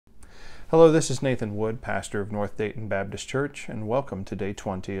Hello, this is Nathan Wood, pastor of North Dayton Baptist Church, and welcome to day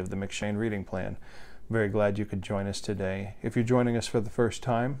 20 of the McShane Reading Plan. Very glad you could join us today. If you're joining us for the first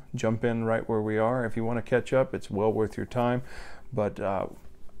time, jump in right where we are. If you want to catch up, it's well worth your time, but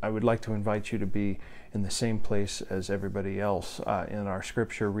I would like to invite you to be in the same place as everybody else in our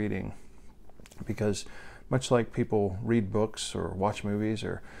scripture reading, because much like people read books or watch movies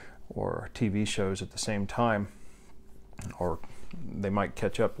or TV shows at the same time, or they might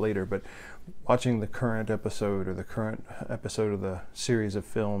catch up later, but watching the current episode or the current episode of the series of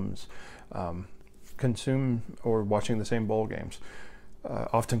films or watching the same ball games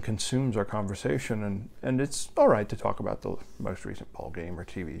often consumes our conversation, and it's all right to talk about the most recent ball game or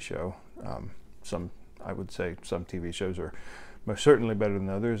TV show. I would say some TV shows are most certainly better than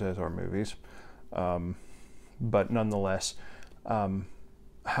others, as are movies, but nonetheless,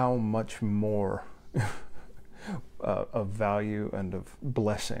 how much more of value and of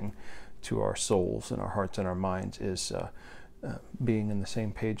blessing to our souls and our hearts and our minds is being in the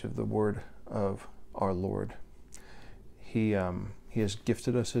same page of the Word of our Lord. He has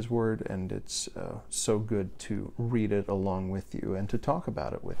gifted us His Word, and it's so good to read it along with you and to talk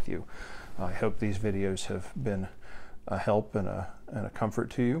about it with you. I hope these videos have been a help and a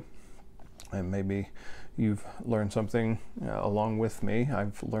comfort to you, and maybe you've learned something along with me.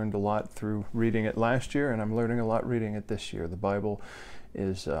 I've learned a lot through reading it last year, and I'm learning a lot reading it this year. The Bible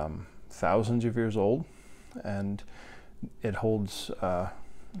is thousands of years old, and it holds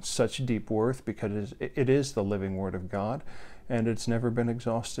such deep worth because it is the living Word of God, and it's never been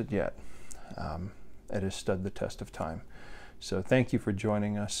exhausted yet. It has stood the test of time. So thank you for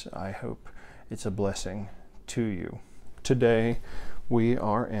joining us. I hope it's a blessing to you. Today we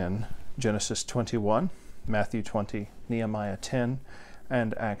are in Genesis 21, Matthew 20, Nehemiah 10,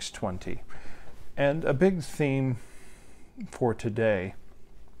 and Acts 20. And a big theme for today,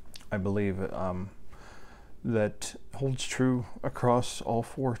 I believe, that holds true across all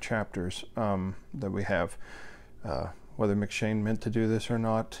four chapters that we have. Whether McShane meant to do this or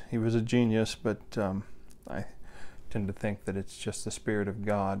not, he was a genius, but I tend to think that it's just the Spirit of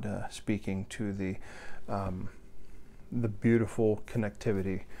God speaking to the beautiful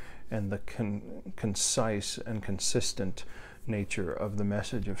connectivity and the concise and consistent nature of the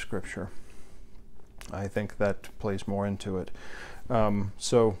message of Scripture. I think that plays more into it.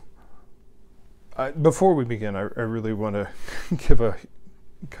 Before we begin, I really want to give a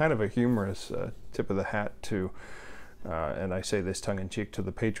kind of a humorous tip of the hat to, and I say this tongue-in-cheek, to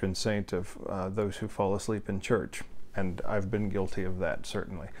the patron saint of those who fall asleep in church. And I've been guilty of that,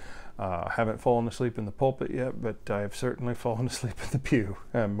 certainly. Haven't fallen asleep in the pulpit yet, but I've certainly fallen asleep in the pew.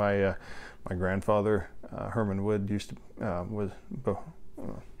 My grandfather, Herman Wood,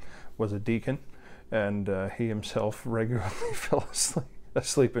 was a deacon, and he himself regularly fell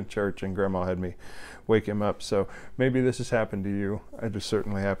asleep in church, and Grandma had me wake him up. So maybe this has happened to you. It just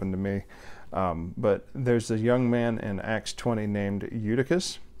certainly happened to me. But there's a young man in Acts 20 named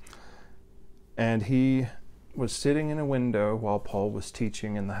Eutychus, and he was sitting in a window while Paul was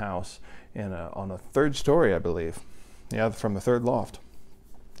teaching in the house on a third story, I believe. Yeah, from the third loft.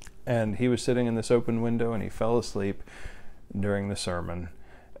 And he was sitting in this open window, and he fell asleep during the sermon,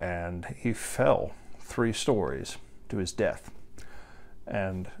 and he fell 3 stories to his death.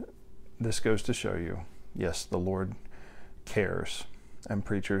 And this goes to show you, yes, the Lord cares, and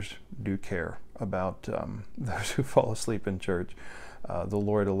preachers do care about those who fall asleep in church. The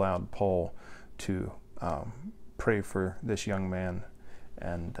Lord allowed Paul to pray for this young man,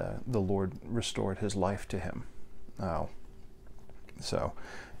 and the Lord restored his life to him. So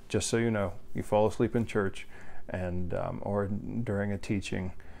just so you know, you fall asleep in church and or during a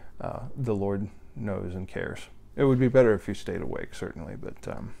teaching, the Lord knows and cares. It would be better if you stayed awake, certainly,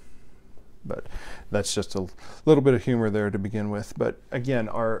 but that's just a little bit of humor there to begin with. But again,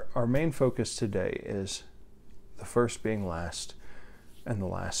 our main focus today is the first being last and the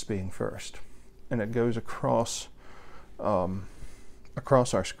last being first. And it goes across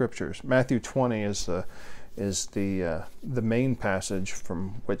our scriptures. Matthew 20 is the main passage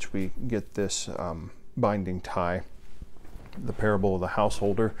from which we get this binding tie, the parable of the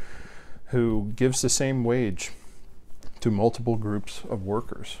householder who gives the same wage to multiple groups of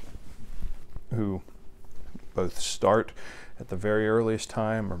workers who both start at the very earliest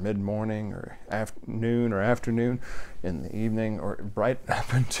time, or mid-morning, or noon, or afternoon, in the evening, or right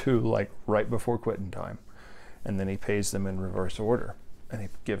up into right before quitting time. And then he pays them in reverse order, and he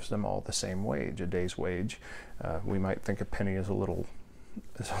gives them all the same wage, a day's wage. We might think a penny is a little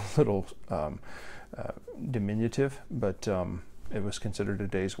diminutive, but it was considered a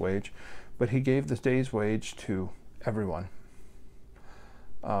day's wage. But he gave the day's wage to everyone.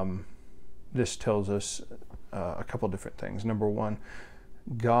 this tells us a couple different things. Number one,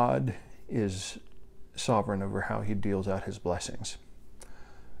 God is sovereign over how he deals out his blessings.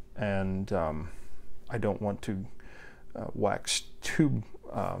 And I don't want to wax too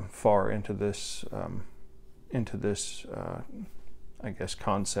far into this, I guess,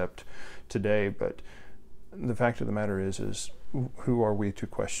 concept today, but the fact of the matter is who are we to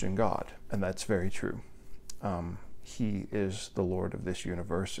question God? And that's very true. He is the Lord of this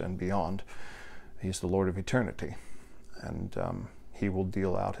universe and beyond. He's the Lord of eternity. And he will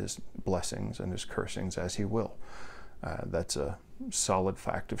deal out his blessings and his cursings as he will. That's a solid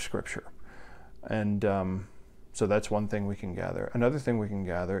fact of Scripture. And so that's one thing we can gather. Another thing we can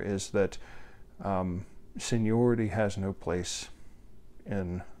gather is that seniority has no place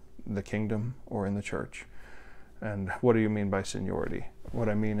in the kingdom or in the church. And what do you mean by seniority? What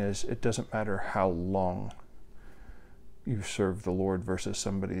I mean is it doesn't matter how long you serve the Lord versus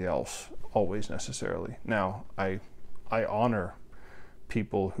somebody else, always necessarily. Now, I honor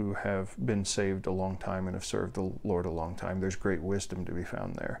people who have been saved a long time and have served the Lord a long time. There's great wisdom to be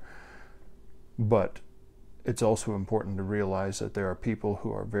found there. But it's also important to realize that there are people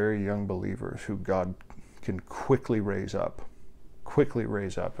who are very young believers who God can quickly raise up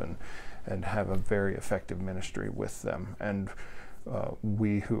and have a very effective ministry with them. And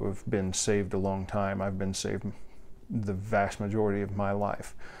we who have been saved a long time, I've been saved the vast majority of my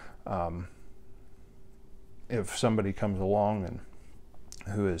life. If somebody comes along and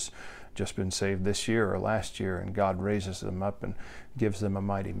who has just been saved this year or last year and God raises them up and gives them a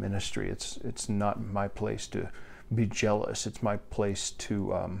mighty ministry, it's not my place to be jealous. It's my place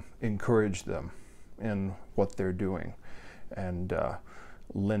to encourage them in what they're doing and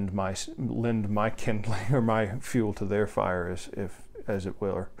lend my kindling or my fuel to their fire, as it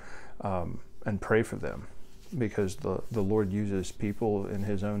were, and pray for them, because the Lord uses people in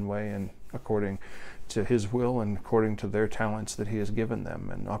his own way and according to his will and according to their talents that he has given them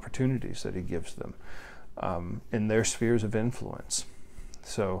and opportunities that he gives them in their spheres of influence.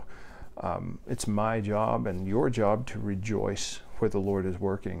 So it's my job and your job to rejoice where the Lord is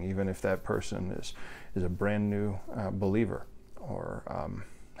working, even if that person is a brand new believer, or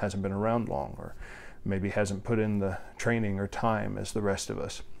hasn't been around long, or maybe hasn't put in the training or time as the rest of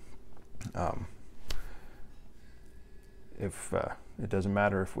us. It doesn't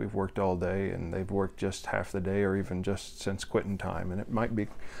matter if we've worked all day and they've worked just half the day, or even just since quitting time, and it might be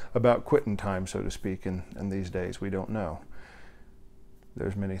about quitting time, so to speak, in these days. We don't know.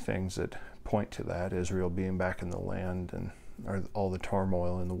 There's many things that point to that, Israel being back in the land and all the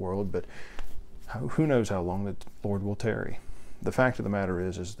turmoil in the world, but who knows how long the Lord will tarry. The fact of the matter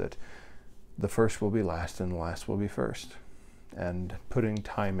is that the first will be last and the last will be first. And putting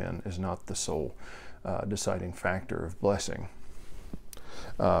time in is not the sole deciding factor of blessing.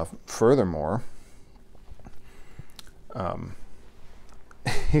 Furthermore,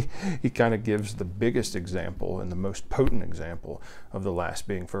 he kind of gives the biggest example and the most potent example of the last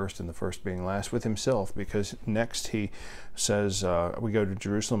being first and the first being last with himself, because next he says, we go to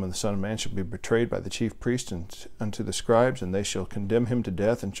Jerusalem, and the Son of Man shall be betrayed by the chief priests and unto the scribes, and they shall condemn him to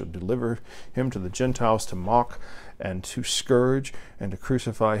death, and shall deliver him to the Gentiles to mock and to scourge and to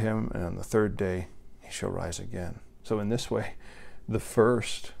crucify him, and on the third day he shall rise again. So in this way, the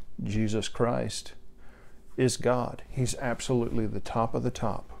first, Jesus Christ, is God. He's absolutely the top of the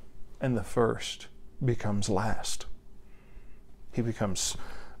top, and the first becomes last. He becomes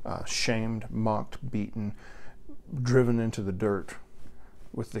shamed, mocked, beaten, driven into the dirt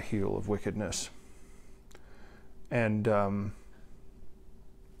with the heel of wickedness. And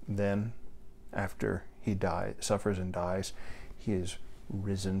then, after he suffers and dies, he is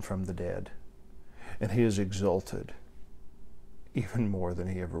risen from the dead, and he is exalted even more than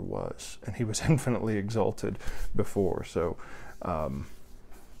he ever was, and he was infinitely exalted before. So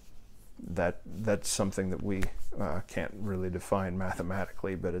that's something that we can't really define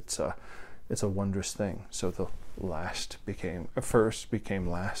mathematically, but it's a wondrous thing. So the first became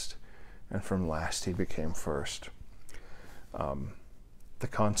last, and from last he became first. The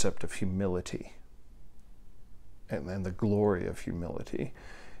concept of humility and the glory of humility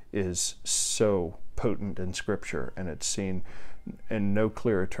is so potent in Scripture, and it's seen in no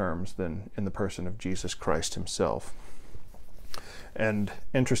clearer terms than in the person of Jesus Christ himself. And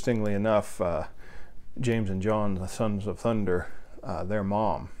interestingly enough, James and John, the sons of thunder, their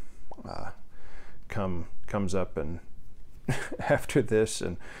mom comes up and after this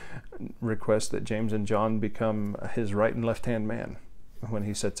and requests that James and John become his right and left hand man when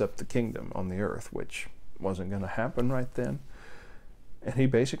he sets up the kingdom on the earth, which wasn't going to happen right then. And he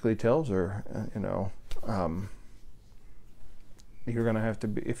basically tells her, you're going to have to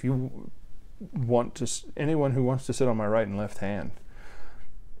be, if you anyone who wants to sit on my right and left hand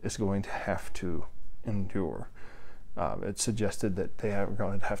is going to have to endure. It's suggested that they are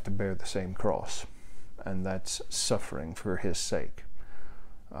going to have to bear the same cross, and that's suffering for his sake,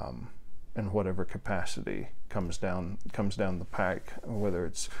 in whatever capacity comes down the pike, whether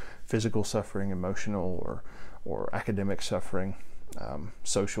it's physical suffering, emotional, or academic suffering,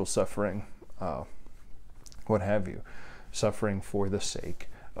 social suffering, what have you, suffering for the sake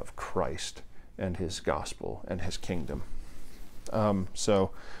of Christ and his gospel and his kingdom.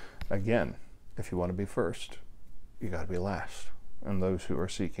 So again, if you want to be first, you got to be last. And those who are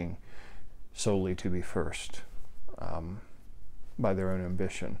seeking solely to be first by their own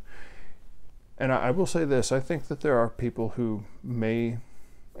ambition. And I will say this, I think that there are people who may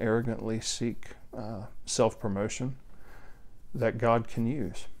arrogantly seek self-promotion that God can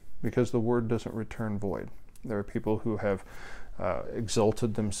use, because the word doesn't return void. There are people who have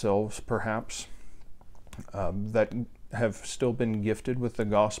exalted themselves, perhaps, that have still been gifted with the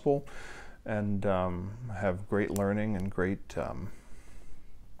gospel and have great learning and great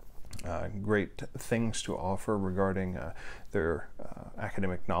things to offer regarding their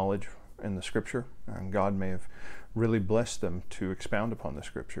academic knowledge in the Scripture. And God may have really blessed them to expound upon the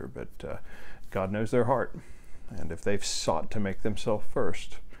Scripture, but God knows their heart. And if they've sought to make themselves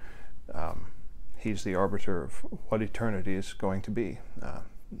first, He's the arbiter of what eternity is going to be.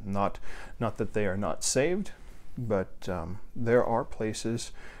 Not that they are not saved, but there are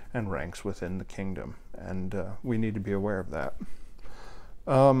places and ranks within the kingdom, and we need to be aware of that.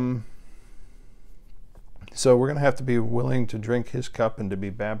 So we're going to have to be willing to drink his cup and to be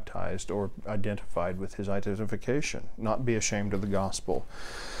baptized or identified with his identification, not be ashamed of the gospel.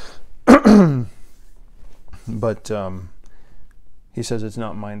 But he says it's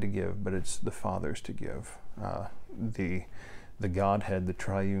not mine to give, but it's the Father's to give. The Godhead, the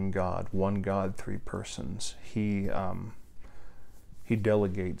triune God, one God, three persons. He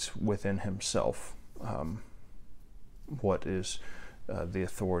delegates within himself what is the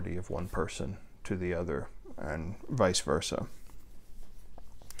authority of one person to the other, and vice versa.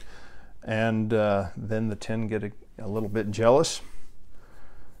 And then the 10 get a little bit jealous,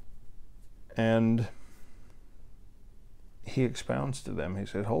 and he expounds to them. He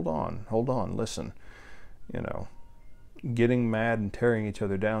said, hold on, listen, getting mad and tearing each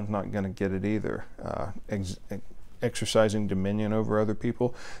other down is not going to get it either. Exercising dominion over other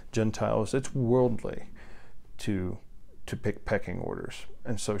people, Gentiles, it's worldly to pick pecking orders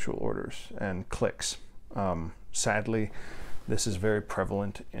and social orders and cliques. Sadly, this is very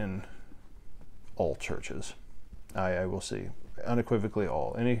prevalent in all churches. I will see, unequivocally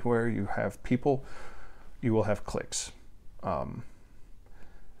all. Anywhere you have people, you will have cliques. And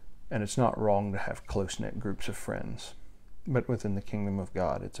it's not wrong to have close-knit groups of friends. But within the kingdom of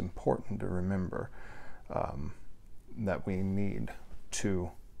God, it's important to remember that we need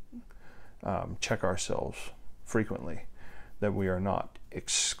to check ourselves frequently, that we are not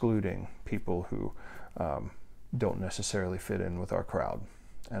excluding people who don't necessarily fit in with our crowd.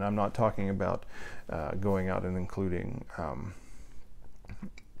 And I'm not talking about going out and including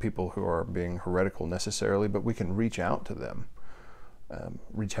people who are being heretical necessarily, but we can reach out to them.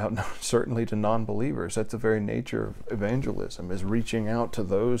 Reach out certainly to non-believers. That's the very nature of evangelism, is reaching out to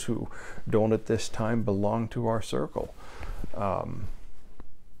those who don't at this time belong to our circle.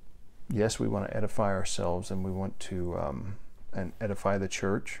 Yes, we want to edify ourselves, and we want to and edify the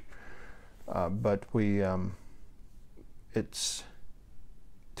church, but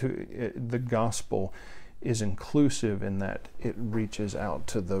the gospel is inclusive in that it reaches out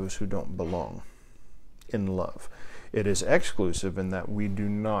to those who don't belong in love. It is exclusive in that we do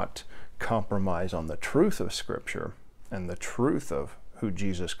not compromise on the truth of Scripture and the truth of who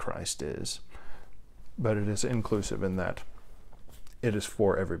Jesus Christ is, but it is inclusive in that it is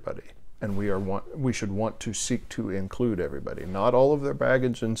for everybody, and we should want to seek to include everybody, not all of their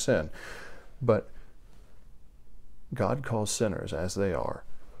baggage and sin, but God calls sinners as they are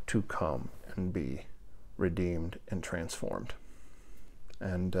to come and be redeemed and transformed.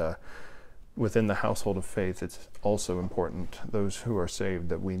 And within the household of faith, it's also important, those who are saved,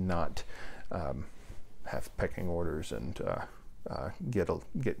 that we not have pecking orders and get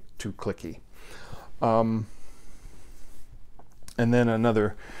too cliquey. And then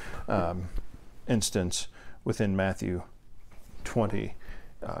another instance within Matthew 20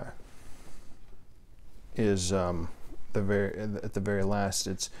 is at the very last.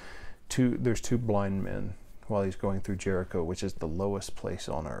 There's two blind men while he's going through Jericho, which is the lowest place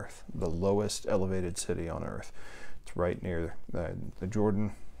on earth, the lowest elevated city on earth. It's right near the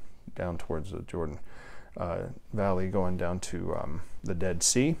Jordan, down towards the Jordan Valley, going down to the Dead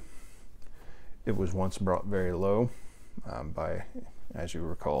Sea. It was once brought very low by, as you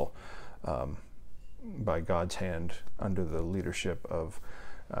recall, by God's hand under the leadership of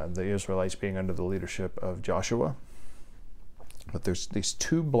the Israelites being under the leadership of Joshua. But there's these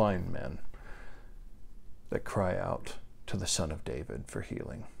two blind men that cry out to the Son of David for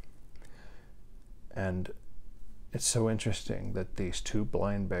healing. And it's so interesting that these two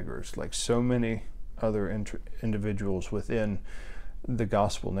blind beggars, like so many other individuals within the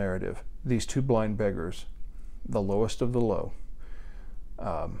gospel narrative, these two blind beggars, the lowest of the low,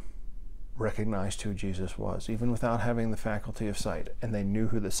 recognized who Jesus was, even without having the faculty of sight, and they knew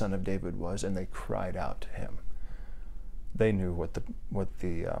who the Son of David was, and they cried out to him. They knew what the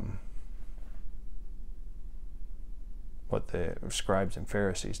scribes and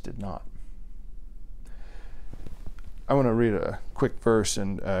Pharisees did not. I want to read a quick verse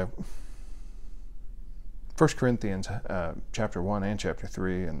in 1 Corinthians chapter 1 and chapter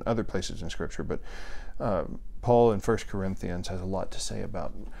 3 and other places in Scripture, but Paul in 1 Corinthians has a lot to say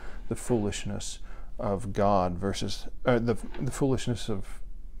about the foolishness of God versus the foolishness of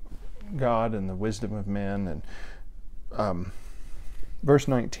God and the wisdom of men. And verse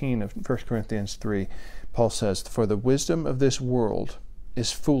 19 of 1 Corinthians 3, Paul says, "For the wisdom of this world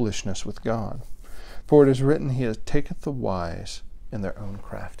is foolishness with God. For it is written, He taketh the wise in their own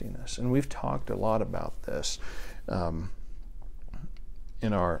craftiness." And we've talked a lot about this in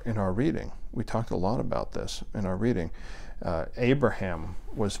our reading. We talked a lot about this in our reading. Abraham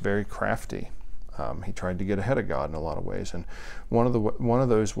was very crafty. He tried to get ahead of God in a lot of ways, and one of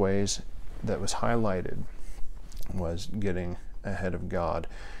those ways that was highlighted was getting ahead of God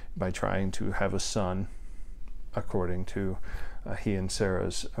by trying to have a son according to he and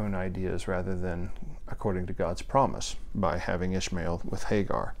Sarah's own ideas rather than according to God's promise by having Ishmael with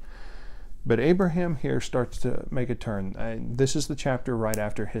Hagar. But Abraham here starts to make a turn. This is the chapter right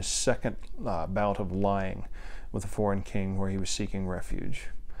after his second bout of lying with a foreign king where he was seeking refuge.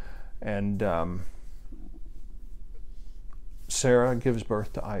 And Sarah gives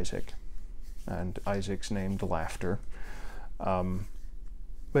birth to Isaac, and Isaac's named Laughter.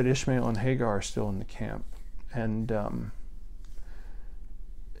 But Ishmael and Hagar are still in the camp. And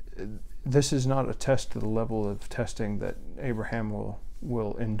this is not a test to the level of testing that Abraham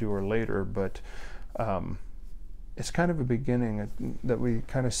will endure later, but it's kind of a beginning that we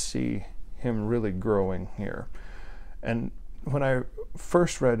kind of see him really growing here. And when I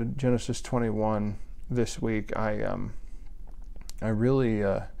first read Genesis 21 this week, I really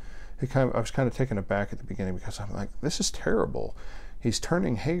I was kind of taken aback at the beginning, because I'm like, this is terrible. He's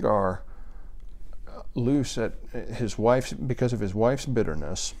turning Hagar loose at his wife's because of his wife's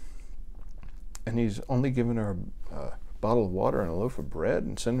bitterness, and he's only giving her a bottle of water and a loaf of bread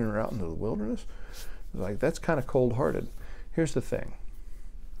and sending her out into the wilderness. Like, that's kind of cold-hearted. Here's the thing.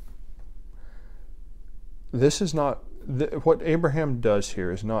 This is not what Abraham does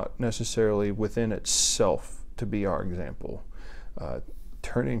here is not necessarily within itself to be our example.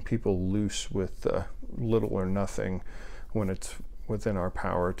 Turning people loose with little or nothing when it's within our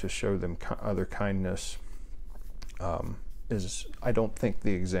power to show them other kindness is, I don't think,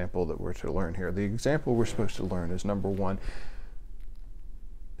 the example that we're to learn here. The example we're supposed to learn is, number one,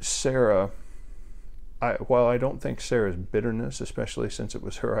 Sarah, while I don't think Sarah's bitterness, especially since it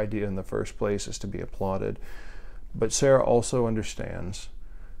was her idea in the first place, is to be applauded, but Sarah also understands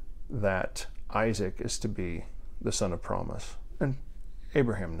that Isaac is to be the son of promise. And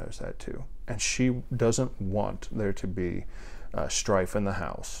Abraham knows that too. And she doesn't want there to be strife in the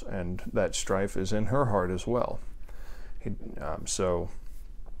house, and that strife is in her heart as well. So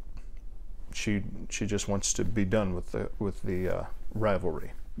she just wants to be done with the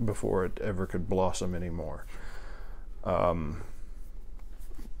rivalry before it ever could blossom anymore. Her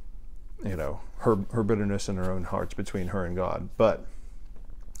bitterness in her own heart's between her and God. But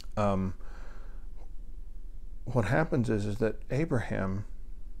what happens is that Abraham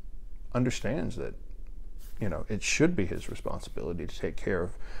understands that it should be his responsibility to take care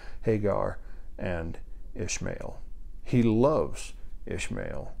of Hagar and Ishmael. He loves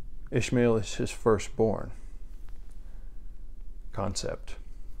Ishmael. Ishmael is his firstborn. Concept.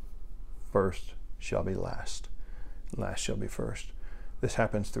 First shall be last. Last shall be first. This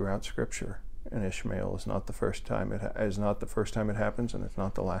happens throughout Scripture, and Ishmael is not the first time it happens, and it's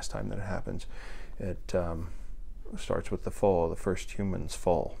not the last time that it happens. It starts with the fall. The first humans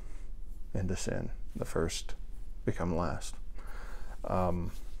fall into sin. The first become last.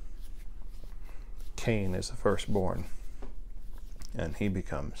 Cain is the firstborn, and he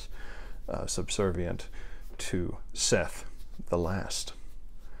becomes subservient to Seth, the last.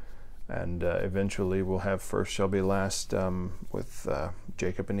 And eventually we'll have first shall be last with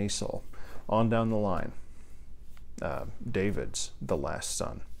Jacob and Esau. on down the line. David's the last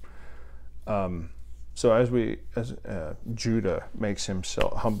son. So as Judah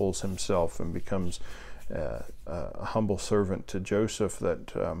humbles himself and becomes a humble servant to Joseph,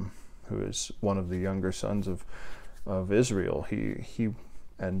 who is one of the younger sons of Israel,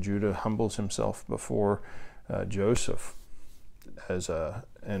 and Judah humbles himself before Joseph as a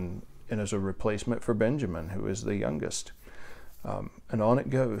replacement for Benjamin, who is the youngest, and on it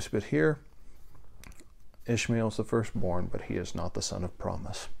goes. But here, Ishmael's the firstborn, but he is not the son of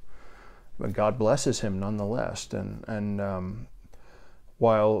promise. But God blesses him nonetheless, and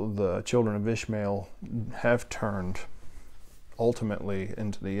while the children of Ishmael have turned ultimately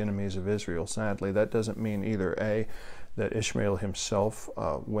into the enemies of Israel, sadly, that doesn't mean either that Ishmael himself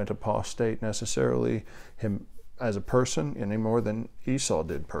went apostate necessarily, him as a person, any more than Esau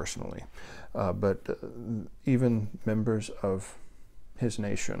did personally, but even members of his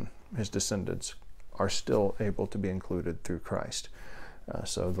nation, his descendants, are still able to be included through Christ.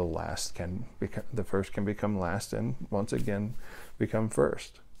 So the first can become last, and once again become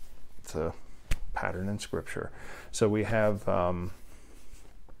first. It's a pattern in Scripture. So we have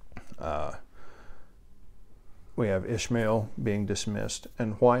Ishmael being dismissed,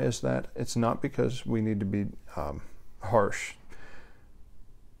 and why is that? It's not because we need to be harsh.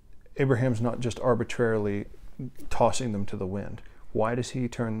 Abraham's not just arbitrarily tossing them to the wind. Why does he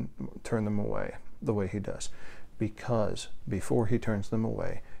turn them away the way he does? Because before he turns them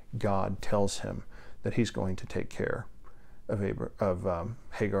away, God tells him that he's going to take care of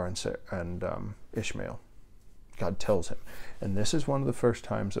Hagar and Ishmael. God tells him. And this is one of the first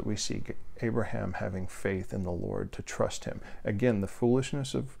times that we see Abraham having faith in the Lord, to trust him. Again, the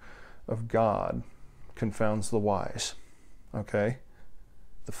foolishness of God confounds the wise. Okay?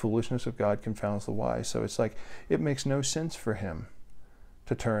 The foolishness of God confounds the wise. So it's like, it makes no sense for him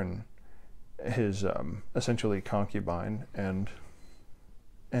to turn his essentially concubine and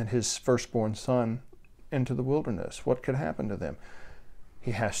his firstborn son into the wilderness. What could happen to them?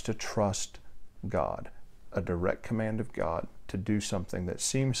 He has to trust God, a direct command of God to do something that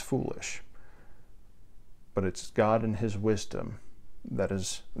seems foolish, but it's God in his wisdom that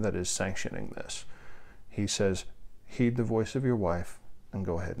is sanctioning this. He says, heed the voice of your wife and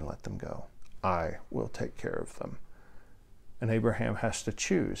go ahead and let them go. I will take care of them. And Abraham has to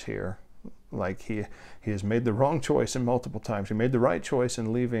choose here. Like he has made the wrong choice in multiple times. He made the right choice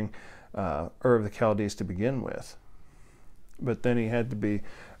in leaving Ur of the Chaldees to begin with, but then he had to be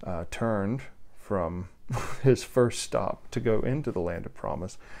turned from his first stop to go into the land of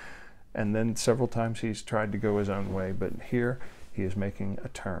promise, and then several times he's tried to go his own way. But here he is making a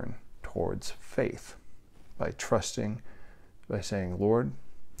turn towards faith by trusting, by saying, Lord,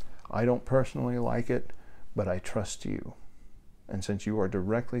 I don't personally like it, but I trust you. And since you are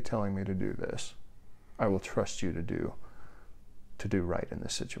directly telling me to do this, I will trust you to do right in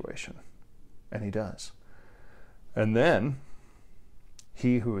this situation. And he does. And then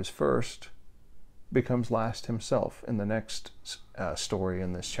he who is first becomes last himself in the next story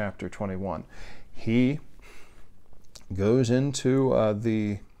in this chapter 21. He goes into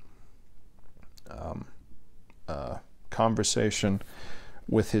the conversation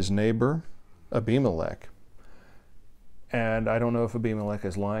with his neighbor Abimelech. And I don't know if Abimelech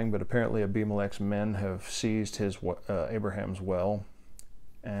is lying, but apparently Abimelech's men have seized Abraham's well,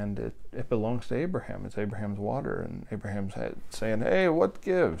 and it belongs to Abraham. It's Abraham's water, and Abraham's saying, "Hey, what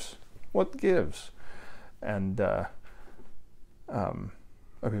gives? What gives?" And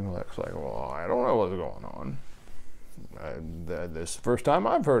Abimelech's like, "Well, I don't know what's going on. This is the first time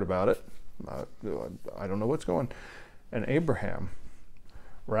I've heard about it. I don't know what's going on." And Abraham,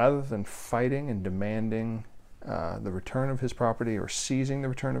 rather than fighting and demanding the return of his property, or seizing the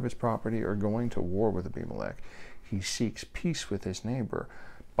return of his property, or going to war with Abimelech, he seeks peace with his neighbor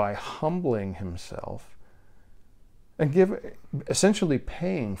by humbling himself and essentially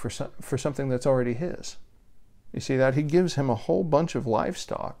paying for something that's already his. You see that? He gives him a whole bunch of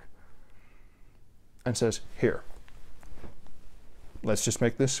livestock and says, here, let's just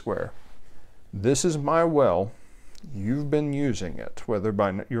make this square. This is my well. You've been using it, whether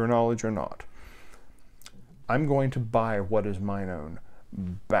by your knowledge or not. I'm going to buy what is mine own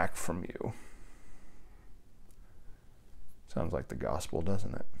back from you. Sounds like the gospel,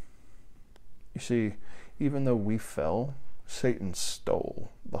 doesn't it? You see, even though we fell, Satan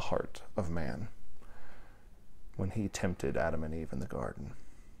stole the heart of man when he tempted Adam and Eve in the garden.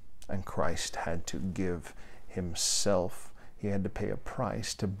 And Christ had to give himself. He had to pay a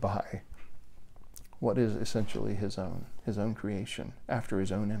price to buy what is essentially his own creation, after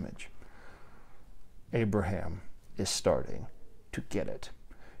his own image. Abraham is starting to get it.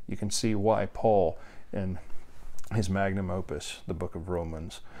 You can see why Paul, in his magnum opus, the book of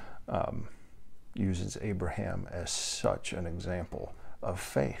Romans, uses Abraham as such an example of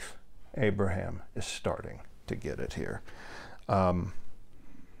faith. Abraham is starting to get it here.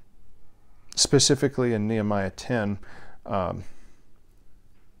 Specifically in Nehemiah 10,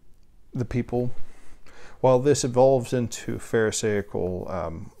 the people, while this evolves into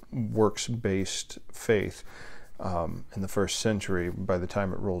Pharisaical works-based faith in the first century, by the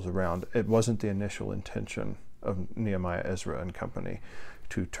time it rolls around, it wasn't the initial intention of Nehemiah, Ezra, and company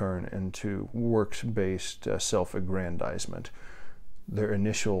to turn into works-based self-aggrandizement. Their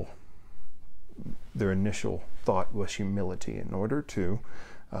initial thought was humility in order to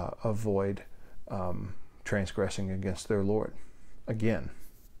avoid transgressing against their Lord again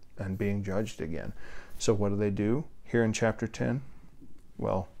and being judged again. So what do? Here in chapter 10?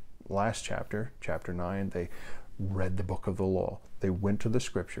 Well, last chapter, chapter 9, they read the book of the law. They went to the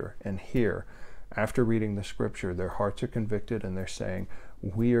scripture, and here, after reading the scripture, their hearts are convicted, and they're saying,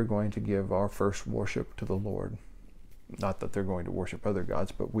 we are going to give our first worship to the Lord. Not that they're going to worship other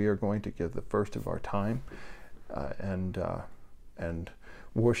gods, but we are going to give the first of our time and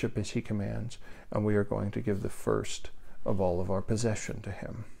worship as he commands, and we are going to give the first of all of our possession to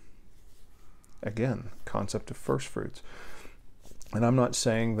him. Again, concept of first fruits. And I'm not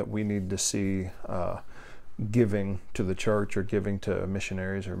saying that we need to see giving to the church or giving to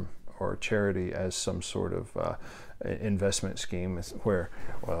missionaries or charity as some sort of investment scheme where,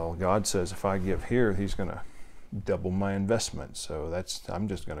 well, God says if I give here, he's going to double my investment. So I'm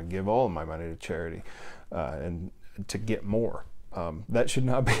just going to give all of my money to charity and to get more. That should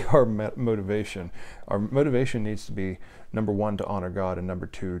not be our motivation. Our motivation needs to be, number one, to honor God, and number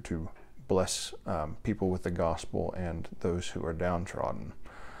two, to bless people with the gospel and those who are downtrodden.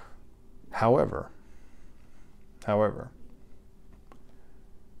 However,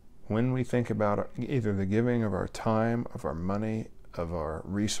 when we think about either the giving of our time, of our money, of our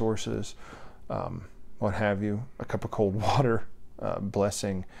resources, what have you, a cup of cold water,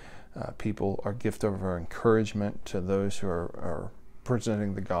 blessing people, our gift of our encouragement to those who are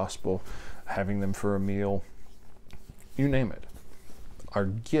presenting the gospel, having them for a meal, you name it. Our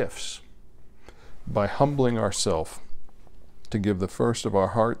gifts, by humbling ourselves to give the first of our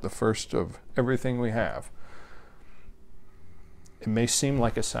heart, the first of everything we have. It may seem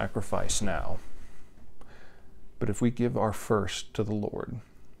like a sacrifice now, but if we give our first to the Lord,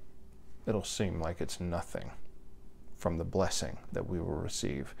 it'll seem like it's nothing from the blessing that we will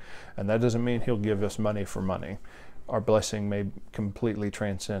receive. And that doesn't mean he'll give us money for money. Our blessing may completely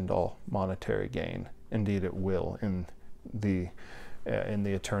transcend all monetary gain. Indeed, it will in the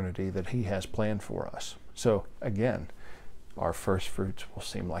eternity that he has planned for us. So again, our first fruits will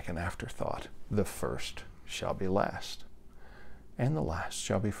seem like an afterthought. The first shall be last, and the last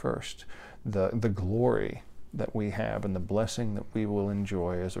shall be first. The glory that we have and the blessing that we will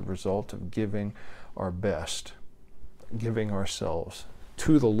enjoy as a result of giving our best, giving ourselves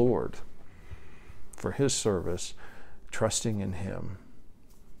to the Lord for his service, trusting in him,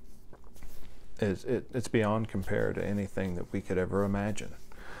 it's beyond compare to anything that we could ever imagine.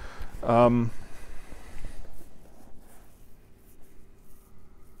 And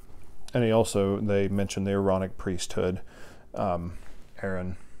they mentioned the Aaronic priesthood.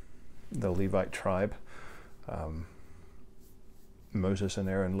 Aaron, the Levite tribe. Moses and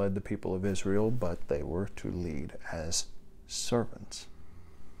Aaron led the people of Israel, but they were to lead as servants.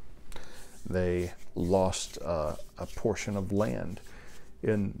 They lost a portion of land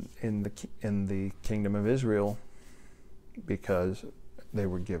in the kingdom of Israel because they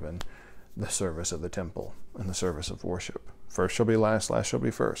were given the service of the temple and the service of worship. First shall be last, last shall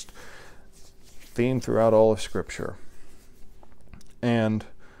be first. Theme throughout all of Scripture. And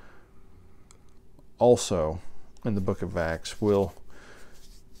also in the book of Acts, we'll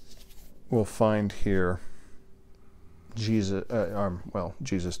find here Jesus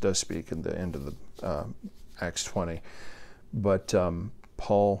does speak at the end of the Acts 20, but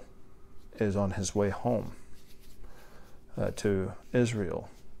Paul is on his way home to Israel,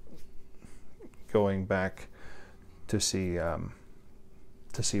 going back to see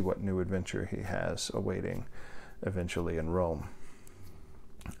what new adventure he has awaiting eventually in Rome.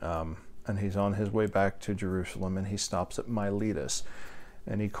 And he's on his way back to Jerusalem, and he stops at Miletus,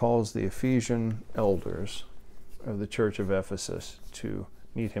 and he calls the Ephesian elders of the church of Ephesus to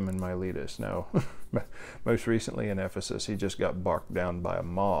meet him in Miletus. Now, most recently in Ephesus, he just got barked down by a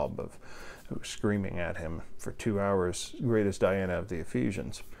mob who was screaming at him for 2 hours, great as Diana of the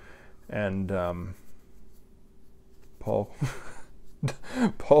Ephesians. And Paul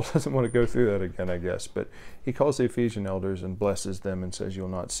Paul doesn't want to go through that again, I guess, but he calls the Ephesian elders and blesses them and says, "You'll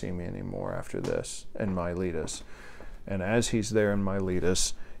not see me anymore after this in Miletus." And as he's there in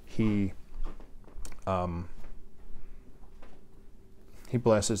Miletus, he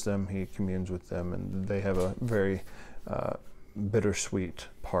blesses them, he communes with them, and they have a very bittersweet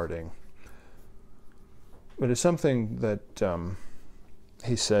parting. But it's something that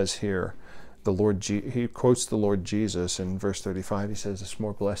he says here. He quotes the Lord Jesus in verse 35. He says, "It's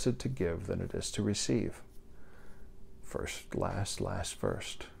more blessed to give than it is to receive." First, last, last,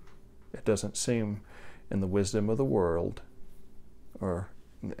 first. It doesn't seem in the wisdom of the world, or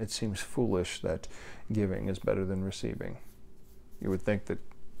it seems foolish that giving is better than receiving. You would think that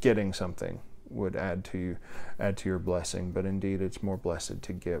getting something would add to your blessing, but indeed it's more blessed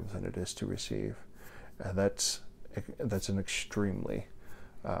to give than it is to receive. That's an extremely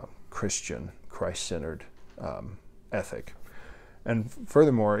Christian, Christ-centered ethic. And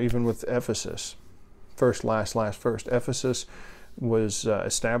furthermore, even with Ephesus, first, last, last, first, Ephesus was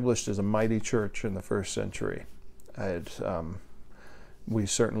established as a mighty church in the first century. We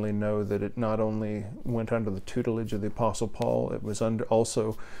certainly know that it not only went under the tutelage of the Apostle Paul, it was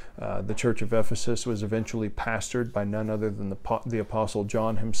also the church of Ephesus was eventually pastored by none other than the Apostle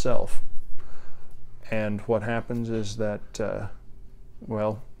John himself. And what happens is that,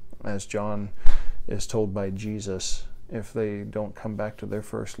 as John is told by Jesus, if they don't come back to their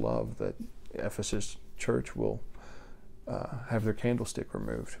first love, that Ephesus church will have their candlestick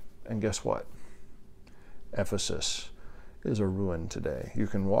removed. And guess what? Ephesus is a ruin today. You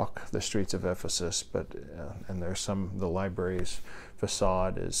can walk the streets of Ephesus, and there's the library's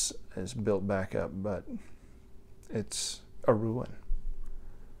facade is built back up, but it's a ruin.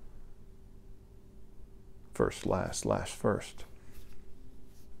 First, last, last, first.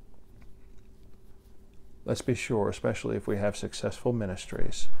 Let's be sure, especially if we have successful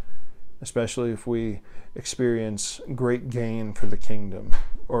ministries, especially if we experience great gain for the kingdom,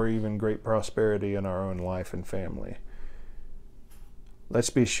 or even great prosperity in our own life and family. Let's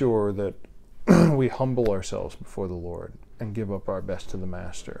be sure that we humble ourselves before the Lord and give up our best to the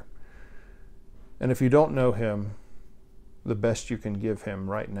Master. And if you don't know Him, the best you can give Him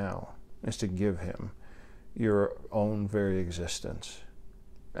right now is to give Him your own very existence,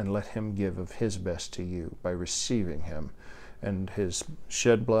 and let Him give of His best to you by receiving Him and His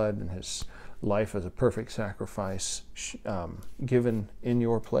shed blood and His life as a perfect sacrifice given in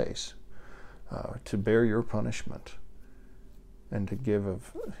your place to bear your punishment, and to give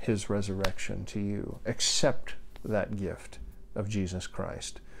of His resurrection to you. Accept that gift of Jesus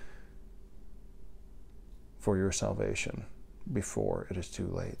Christ for your salvation before it is too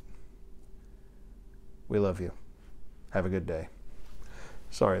late. We love you. Have a good day.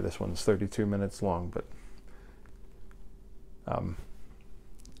 Sorry, this one's 32 minutes long, but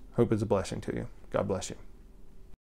hope it's a blessing to you. God bless you.